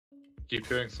keep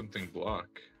hearing something block.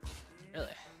 Really?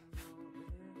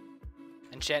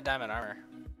 Enchant diamond armor.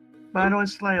 By the way,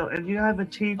 Slayer, if you have a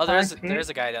T5 Oh, there's pick,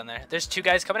 a guy down there. There's two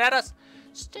guys coming at us.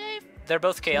 Steve. They're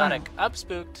both chaotic. I'm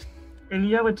spooked. if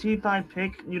you have a T5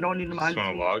 pick, you don't need to mine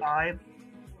wanna log? T5.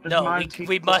 Just No, mine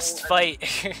we T4. must fight.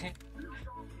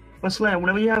 But Slayer,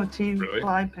 whenever you have a T5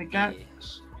 Really?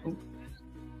 pickaxe,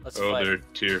 Let's Oh, fight. they're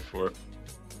tier 4.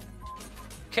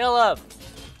 Kill him.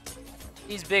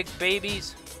 These big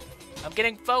babies. I'm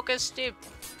getting focused, Steve.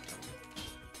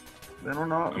 they don't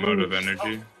know. I'm out of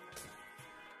energy.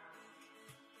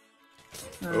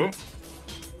 Oh,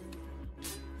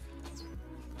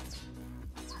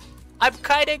 I'm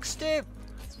kiting, Steve.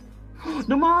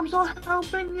 The mom's not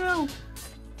helping you.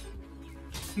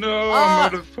 no, Ah! I'm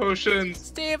out of potions.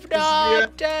 Steve, This no, is-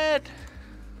 I'm dead.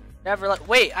 Never let.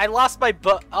 Wait, I lost my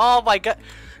book. Oh my god.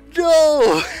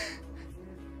 No.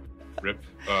 Rip.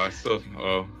 I still.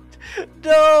 Oh.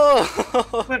 No.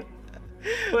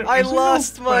 But I isn't your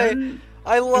lost friend-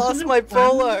 I lost Isn't my it fun?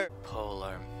 polar.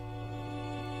 Polar.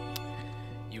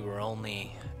 You were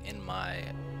only in my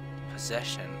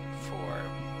possession for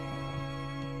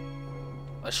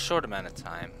a short amount of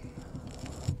time.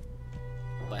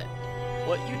 But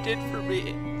what you did for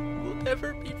me will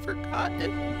never be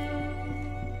forgotten.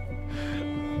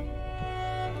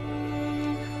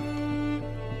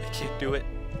 I can't do it.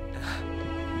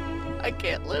 I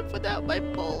can't live without my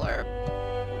polar.